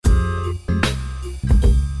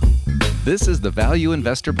This is the Value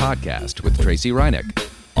Investor Podcast with Tracy Reinick.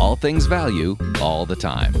 All things value, all the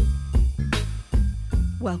time.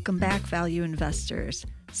 Welcome back, value investors.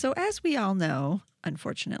 So as we all know,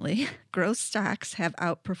 unfortunately, growth stocks have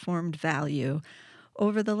outperformed value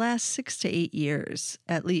over the last 6 to 8 years,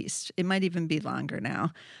 at least. It might even be longer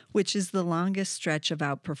now, which is the longest stretch of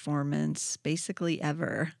outperformance basically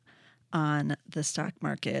ever on the stock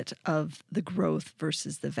market of the growth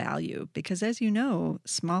versus the value. Because as you know,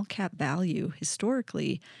 small cap value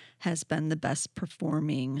historically has been the best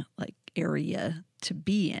performing area to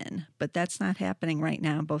be in, but that's not happening right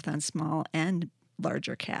now, both on small and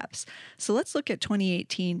larger caps. So let's look at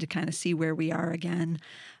 2018 to kind of see where we are again.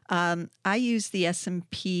 I use the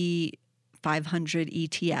S&P 500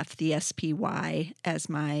 ETF, the SPY, as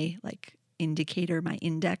my indicator, my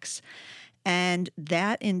index. And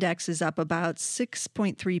that index is up about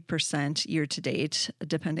 6.3% year to date,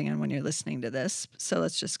 depending on when you're listening to this. So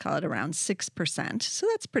let's just call it around 6%. So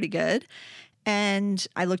that's pretty good. And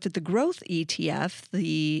I looked at the growth ETF,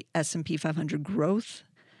 the S&P 500 growth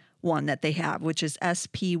one that they have, which is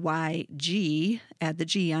SPYG, add the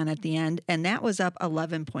G on at the end, and that was up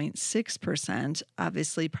 11.6%,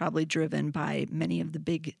 obviously probably driven by many of the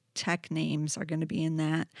big tech names are going to be in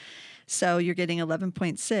that. So you're getting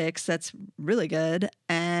 11.6, that's really good.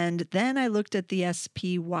 And then I looked at the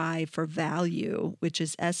SPY for value, which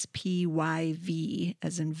is SPYV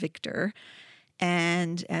as in Victor.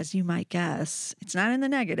 And as you might guess, it's not in the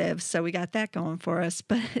negative, so we got that going for us,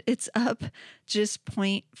 but it's up just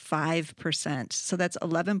 0.5%. So that's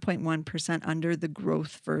 11.1% under the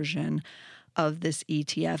growth version of this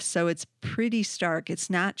ETF. So it's pretty stark. It's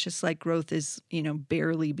not just like growth is,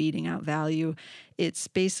 barely beating out value. It's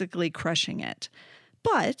basically crushing it.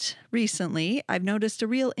 But recently, I've noticed a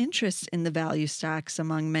real interest in the value stocks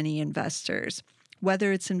among many investors.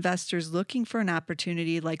 Whether it's investors looking for an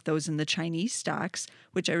opportunity like those in the Chinese stocks,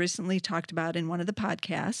 which I recently talked about in one of the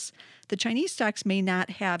podcasts, the Chinese stocks may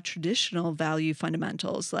not have traditional value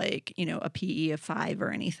fundamentals like, a PE of 5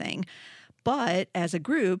 or anything. But as a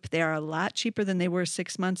group, they are a lot cheaper than they were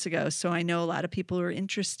 6 months ago. So I know a lot of people who are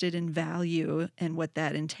interested in value and what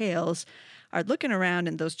that entails are looking around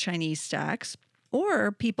in those Chinese stocks.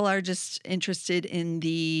 Or people are just interested in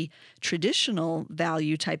the traditional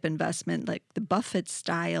value type investment, like the Buffett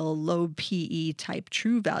style, low PE type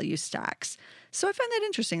true value stocks. So I find that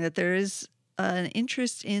interesting that there is an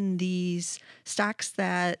interest in these stocks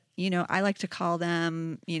that, I like to call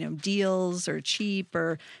them, deals or cheap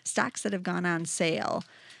or stocks that have gone on sale.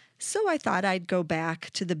 So I thought I'd go back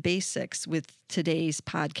to the basics with today's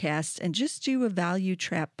podcast and just do a value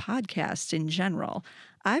trap podcast in general.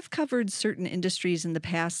 I've covered certain industries in the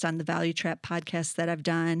past on the Value Trap podcast that I've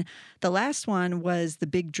done. The last one was the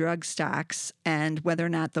big drug stocks and whether or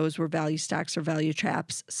not those were value stocks or value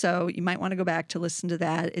traps. So you might want to go back to listen to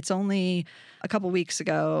that. It's only a couple weeks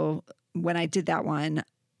ago when I did that one.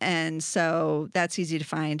 And so that's easy to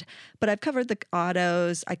find. But I've covered the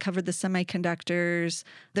autos, I covered the semiconductors.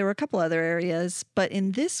 There were a couple other areas. But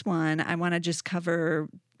in this one, I want to just cover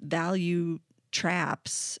value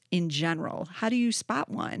traps in general. How do you spot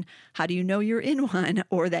one? How do you know you're in one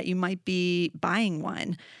or that you might be buying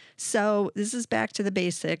one? So this is back to the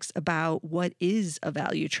basics about what is a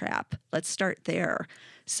value trap. Let's start there.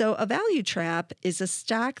 So a value trap is a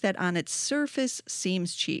stock that on its surface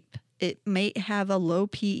seems cheap. It may have a low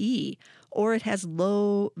PE or it has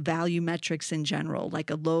low value metrics in general, like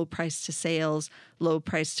a low price to sales, low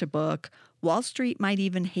price to book. Wall Street might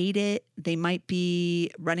even hate it. They might be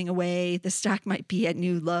running away. The stock might be at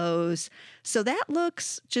new lows. So that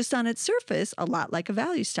looks just on its surface a lot like a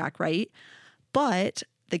value stock, right? But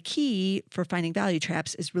the key for finding value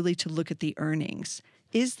traps is really to look at the earnings.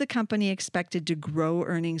 Is the company expected to grow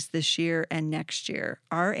earnings this year and next year?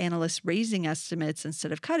 Are analysts raising estimates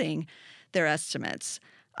instead of cutting their estimates?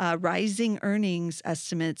 Rising earnings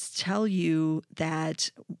estimates tell you that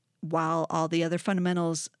while all the other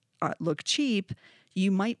fundamentals look cheap,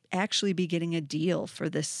 you might actually be getting a deal for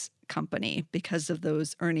this company because of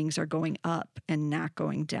those earnings are going up and not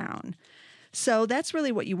going down. So that's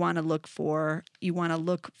really what you want to look for. You want to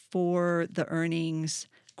look for the earnings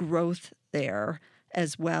growth there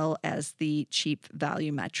as well as the cheap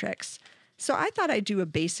value metrics. So I thought I'd do a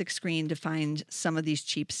basic screen to find some of these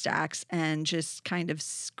cheap stocks and just kind of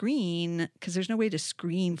screen, because there's no way to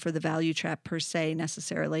screen for the value trap per se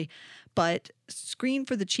necessarily, but screen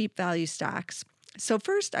for the cheap value stocks. So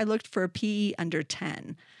first I looked for a PE under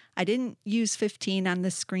 10. I didn't use 15 on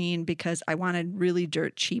the screen because I wanted really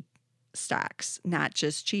dirt cheap stocks, not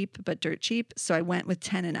just cheap, but dirt cheap. So I went with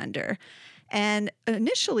 10 and under. And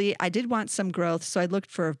initially, I did want some growth, so I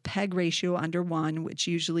looked for a PEG ratio under 1, which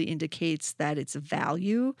usually indicates that it's a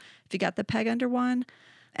value if you got the PEG under 1.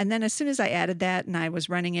 And then as soon as I added that and I was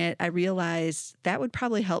running it, I realized that would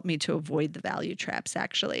probably help me to avoid the value traps,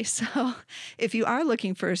 actually. So if you are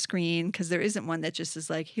looking for a screen, because there isn't one that just is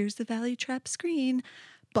like, here's the value trap screen,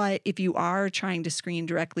 but if you are trying to screen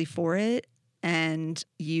directly for it and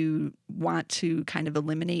you want to kind of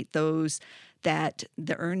eliminate those that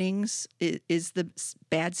the earnings is the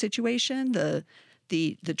bad situation, the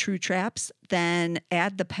true traps, then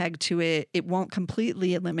add the PEG to it. It won't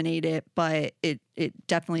completely eliminate it, but it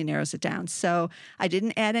definitely narrows it down. So I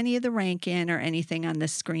didn't add any of the rank in or anything on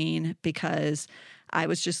this screen because I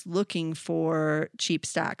was just looking for cheap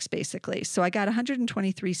stocks, basically. So I got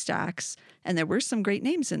 123 stocks, and there were some great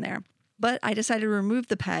names in there. But I decided to remove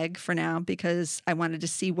the PEG for now because I wanted to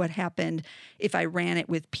see what happened if I ran it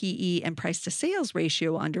with PE and price to sales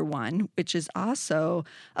ratio under 1, which is also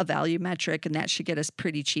a value metric, and that should get us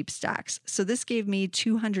pretty cheap stocks. So this gave me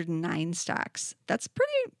 209 stocks. That's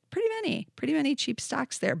pretty many cheap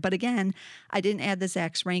stocks there. But again, I didn't add the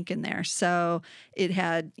Zacks rank in there. So it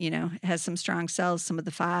had, it has some strong sells, some of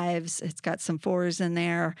the 5s. It's got some 4s in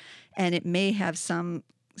there, and it may have some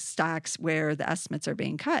stocks where the estimates are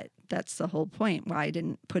being cut. That's the whole point why I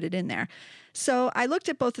didn't put it in there. So I looked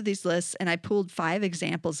at both of these lists and I pulled 5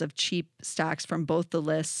 examples of cheap stocks from both the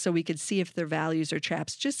lists so we could see if their values are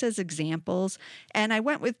traps just as examples. And I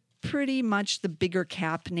went with pretty much the bigger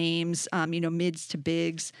cap names, mids to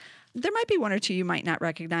bigs. There might be one or two you might not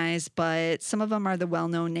recognize, but some of them are the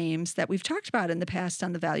well-known names that we've talked about in the past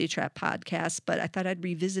on the Value Trap podcast, but I thought I'd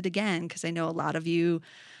revisit again because I know a lot of you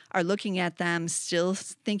are looking at them, still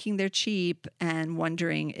thinking they're cheap and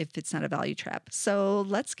wondering if it's not a value trap. So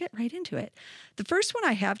let's get right into it. The first one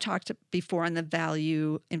I have talked before on the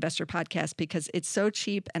Value Investor podcast because it's so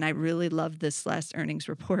cheap and I really love this last earnings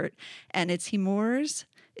report. And it's Chemours.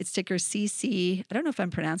 It's ticker CC. I don't know if I'm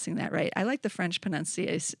pronouncing that right. I like the French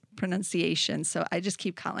pronunciation, so I just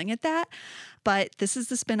keep calling it that. But this is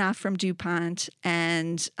the spinoff from DuPont,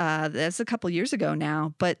 and that's a couple years ago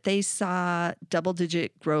now. But they saw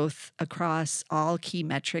double-digit growth across all key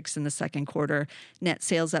metrics in the second quarter. Net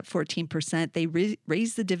sales up 14%. They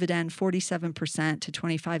raised the dividend 47% to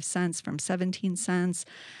 25 cents from 17 cents.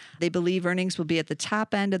 They believe earnings will be at the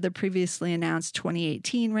top end of the previously announced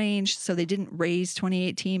 2018 range. So they didn't raise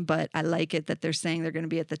 2018, but I like it that they're saying they're going to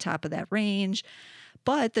be at the top of that range.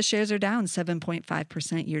 But the shares are down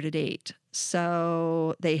 7.5% year to date.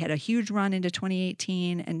 So they had a huge run into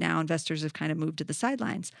 2018, and now investors have kind of moved to the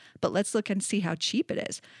sidelines. But let's look and see how cheap it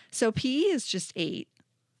is. So PE is just 8.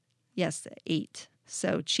 Yes, 8.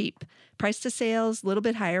 So cheap. Price to sales, a little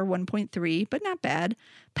bit higher, 1.3, but not bad.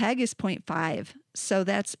 PEG is 0.5. So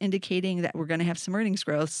that's indicating that we're going to have some earnings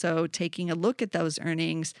growth. So taking a look at those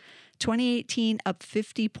earnings, 2018 up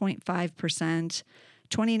 50.5%.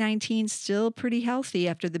 2019 still pretty healthy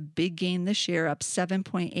after the big gain this year, up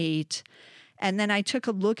 7.8. And then I took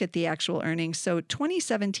a look at the actual earnings. So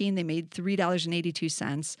 2017, they made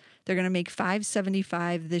 $3.82. They're going to make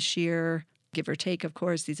 $5.75 this year, give or take, of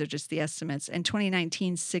course. These are just the estimates. And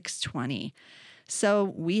 2019, $6.20. So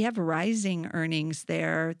we have rising earnings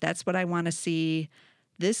there. That's what I want to see.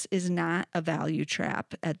 This is not a value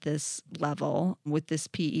trap at this level with this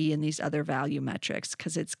PE and these other value metrics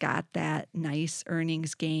because it's got that nice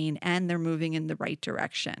earnings gain and they're moving in the right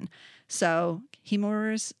direction. So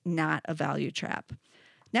Chemours, not a value trap.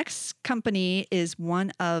 Next company is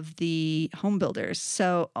one of the home builders.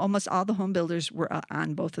 So almost all the home builders were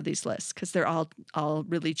on both of these lists because they're all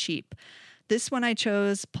really cheap. This one I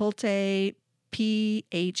chose, Pulte,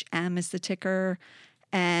 PHM is the ticker.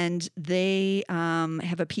 And they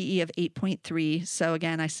have a PE of 8.3. So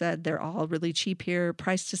again, I said they're all really cheap here.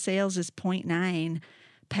 Price to sales is 0.9.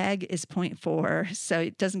 PEG is 0.4. So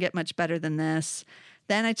it doesn't get much better than this.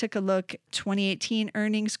 Then I took a look, 2018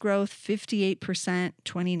 earnings growth, 58%.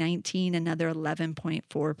 2019, another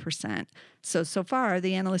 11.4%. So far,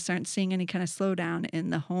 the analysts aren't seeing any kind of slowdown in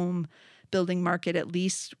the home building market, at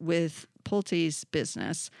least with Pulte's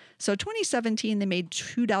business. So 2017, they made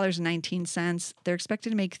 $2.19. They're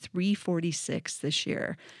expected to make $3.46 this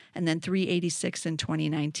year, and then $3.86 in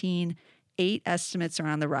 2019. 8 estimates are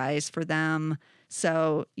on the rise for them.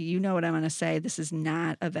 So you know what I'm going to say. This is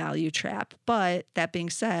not a value trap. But that being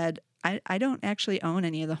said, I don't actually own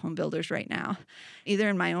any of the home builders right now, either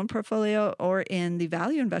in my own portfolio or in the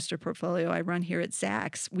value investor portfolio I run here at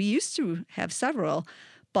Zacks. We used to have several,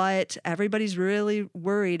 But everybody's really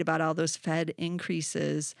worried about all those Fed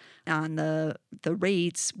increases on the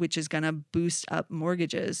rates, which is going to boost up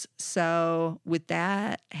mortgages. So with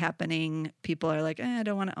that happening, people are like, I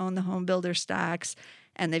don't want to own the home builder stocks.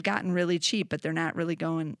 And they've gotten really cheap, but they're not really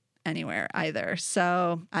going anywhere either.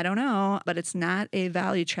 So I don't know, but it's not a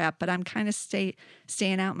value trap, but I'm kind of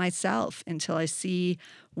staying out myself until I see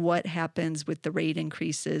what happens with the rate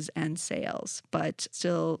increases and sales. But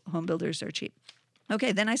still, home builders are cheap.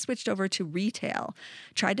 Okay, then I switched over to retail.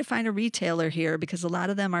 Tried to find a retailer here because a lot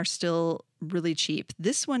of them are still really cheap.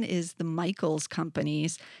 This one is the Michaels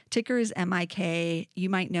Companies. Ticker is MIK. You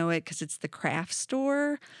might know it because it's the craft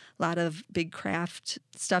store. A lot of big craft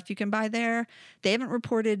stuff you can buy there. They haven't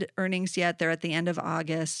reported earnings yet. They're at the end of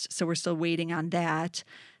August, so we're still waiting on that.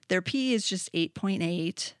 Their PE is just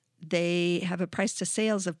 8.8. They have a price to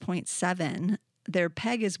sales of 0.7. Their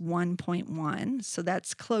PEG is 1.1, so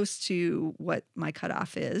that's close to what my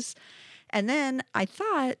cutoff is. And then I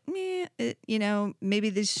thought, maybe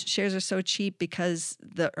these shares are so cheap because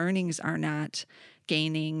the earnings are not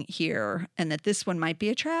gaining here and that this one might be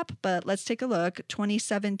a trap, but let's take a look.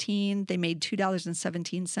 2017, they made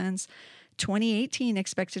 $2.17. 2018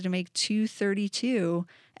 expected to make $2.32,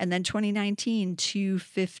 and then 2019,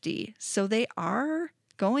 $2.50. So they are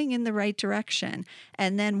going in the right direction.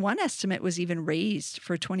 And then one estimate was even raised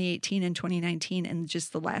for 2018 and 2019 in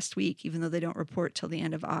just the last week, even though they don't report till the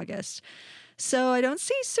end of August. So I don't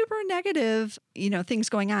see super negative, things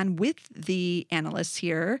going on with the analysts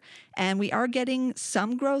here. And we are getting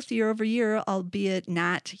some growth year over year, albeit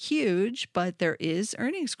not huge, but there is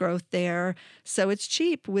earnings growth there. So it's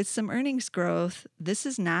cheap with some earnings growth. This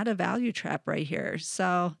is not a value trap right here.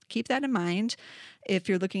 So keep that in mind if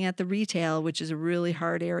you're looking at the retail, which is a really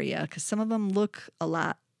hard area because some of them look a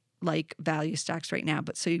lot like value stocks right now.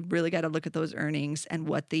 But so you really got to look at those earnings and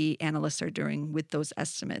what the analysts are doing with those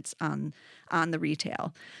estimates on the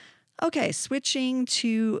retail. Okay, switching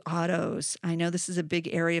to autos. I know this is a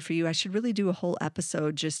big area for you. I should really do a whole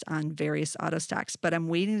episode just on various auto stocks, but I'm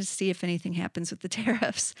waiting to see if anything happens with the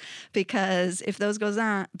tariffs because if those go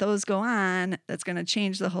on, that's going to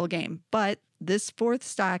change the whole game. But this fourth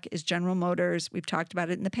stock is General Motors. We've talked about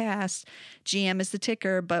it in the past. GM is the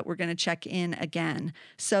ticker, but we're going to check in again.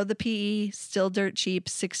 So the PE, still dirt cheap,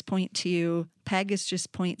 6.2. PEG is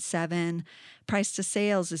just 0.7. Price to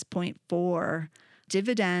sales is 0.4.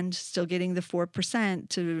 Dividend, still getting the 4%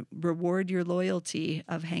 to reward your loyalty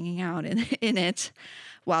of hanging out in it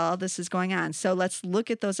while all this is going on. So let's look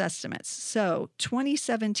at those estimates. So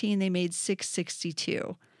 2017, they made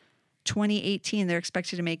 662. 2018, they're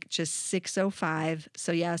expected to make just 605.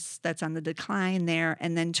 So yes, that's on the decline there.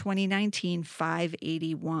 And then 2019,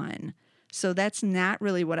 581. So that's not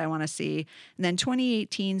really what I want to see. And then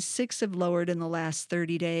 2018, 6 have lowered in the last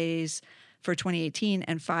 30 days for 2018,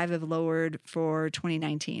 and 5 have lowered for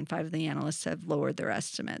 2019. 5 of the analysts have lowered their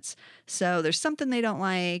estimates. So there's something they don't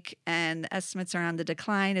like, and the estimates are on the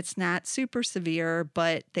decline. It's not super severe,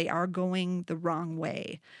 but they are going the wrong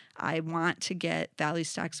way. I want to get value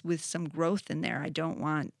stocks with some growth in there. I don't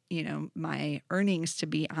want, my earnings to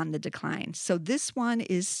be on the decline. So this one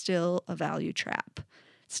is still a value trap.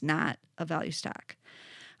 It's not a value stock.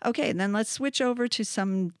 Okay, and then let's switch over to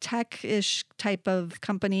some tech-ish type of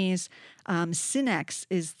companies. Synnex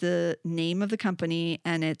is the name of the company,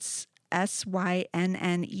 and it's SYNNEX.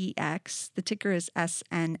 The ticker is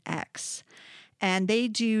SNX. And they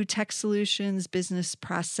do tech solutions, business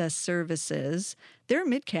process services. They're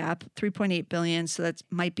mid-cap, $3.8 billion, so that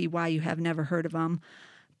might be why you have never heard of them.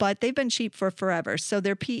 But they've been cheap for forever. So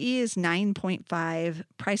their PE is 9.5.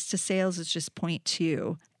 Price to sales is just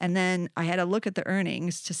 0.2. And then I had a look at the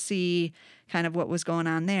earnings to see kind of what was going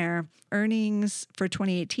on there. Earnings for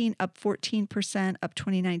 2018 up 14%, up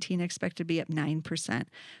 2019 expected to be up 9%.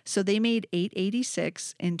 So they made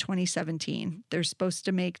 $8.86 in 2017. They're supposed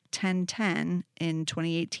to make $10.10 in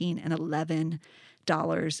 2018 and $11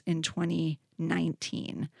 in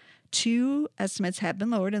 2019. 2 estimates have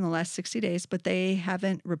been lowered in the last 60 days, but they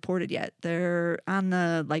haven't reported yet. They're on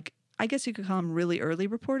the, I guess you could call them really early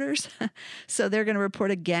reporters. So they're going to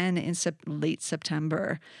report again in late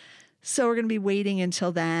September. So we're going to be waiting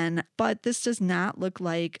until then. But this does not look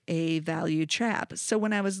like a value trap. So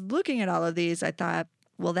when I was looking at all of these, I thought,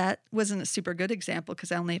 well, that wasn't a super good example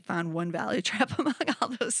because I only found one value trap among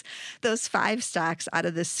all those 5 stocks out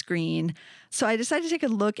of this screen. So I decided to take a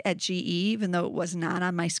look at GE, even though it was not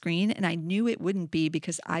on my screen. And I knew it wouldn't be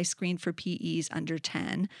because I screened for PEs under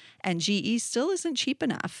 10. And GE still isn't cheap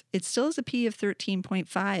enough. It still has a P of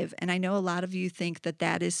 13.5. And I know a lot of you think that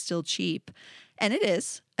that is still cheap. And it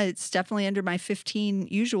is. It's definitely under my 15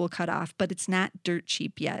 usual cutoff, but it's not dirt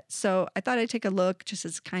cheap yet. So I thought I'd take a look just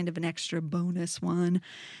as kind of an extra bonus one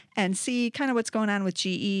and see kind of what's going on with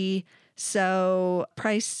GE. So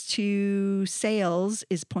price to sales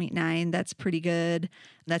is 0.9. That's pretty good.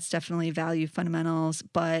 That's definitely value fundamentals,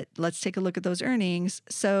 but let's take a look at those earnings.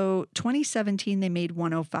 So 2017, they made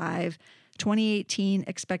 105. 2018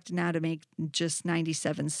 expected now to make just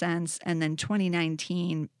 97 cents. And then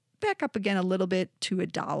 2019 back up again a little bit to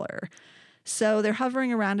 $1. So they're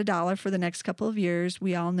hovering around $1 for the next couple of years.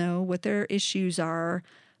 We all know what their issues are,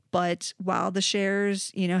 but while the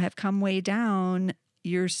shares, have come way down,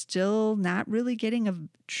 you're still not really getting a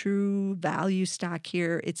true value stock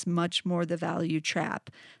here. It's much more the value trap.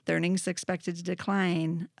 The earnings expected to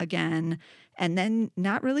decline again, and then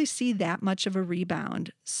not really see that much of a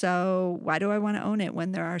rebound. So why do I want to own it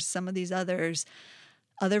when there are some of these other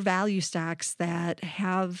value stocks that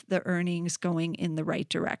have the earnings going in the right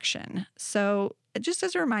direction? So just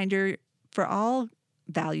as a reminder, for all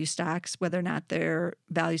value stocks, whether or not they're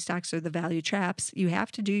value stocks or the value traps, you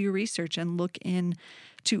have to do your research and look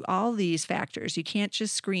into all these factors. You can't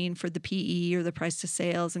just screen for the PE or the price to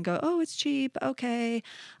sales and go, oh, it's cheap, okay.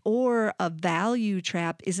 Or a value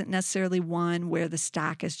trap isn't necessarily one where the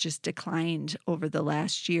stock has just declined over the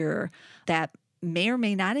last year. That may or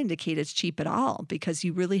may not indicate it's cheap at all, because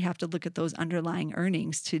you really have to look at those underlying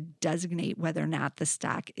earnings to designate whether or not the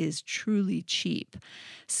stock is truly cheap.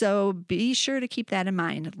 So be sure to keep that in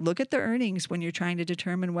mind. Look at the earnings when you're trying to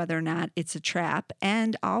determine whether or not it's a trap.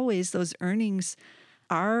 And always those earnings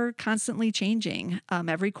are constantly changing.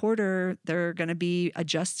 Every quarter, they're going to be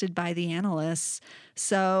adjusted by the analysts.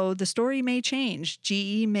 So the story may change.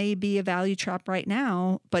 GE may be a value trap right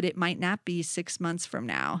now, but it might not be 6 months from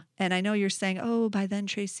now. And I know you're saying, oh, by then,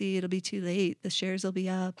 Tracy, it'll be too late. The shares will be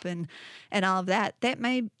up and all of that. That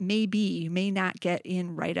may be. You may not get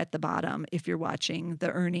in right at the bottom if you're watching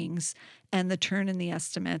the earnings and the turn in the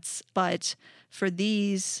estimates. But for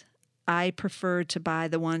these, I prefer to buy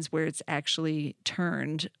the ones where it's actually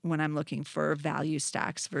turned when I'm looking for value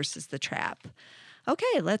stocks versus the trap.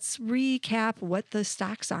 Okay, let's recap what the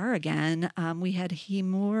stocks are again. We had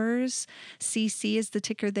Chemours, CC is the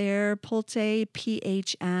ticker there, Pulte,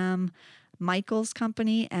 PHM, Michaels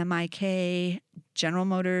Company, MIK, General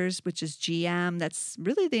Motors, which is GM. That's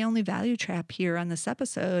really the only value trap here on this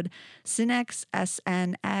episode. Synex,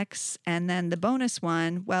 SNX, and then the bonus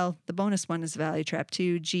one, the bonus one is a value trap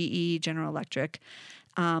too, GE, General Electric.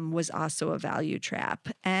 Was also a value trap.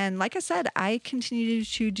 And like I said, I continue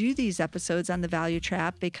to do these episodes on the value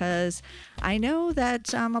trap because I know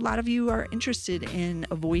that a lot of you are interested in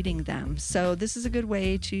avoiding them. So this is a good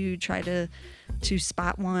way to try to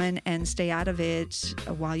spot one and stay out of it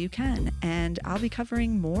while you can. And I'll be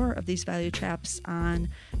covering more of these value traps on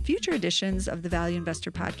future editions of the Value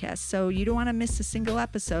Investor Podcast. So you don't want to miss a single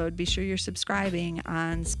episode. Be sure you're subscribing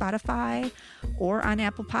on Spotify or on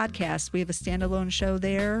Apple Podcasts. We have a standalone show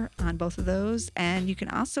there on both of those. And you can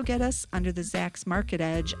also get us under the Zacks Market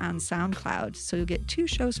Edge on SoundCloud. So you'll get 2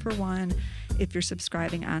 shows for one if you're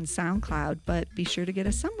subscribing on SoundCloud. But be sure to get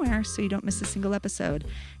us somewhere so you don't miss a single episode.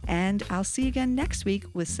 And I'll see you again next week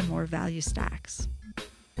with some more value stocks.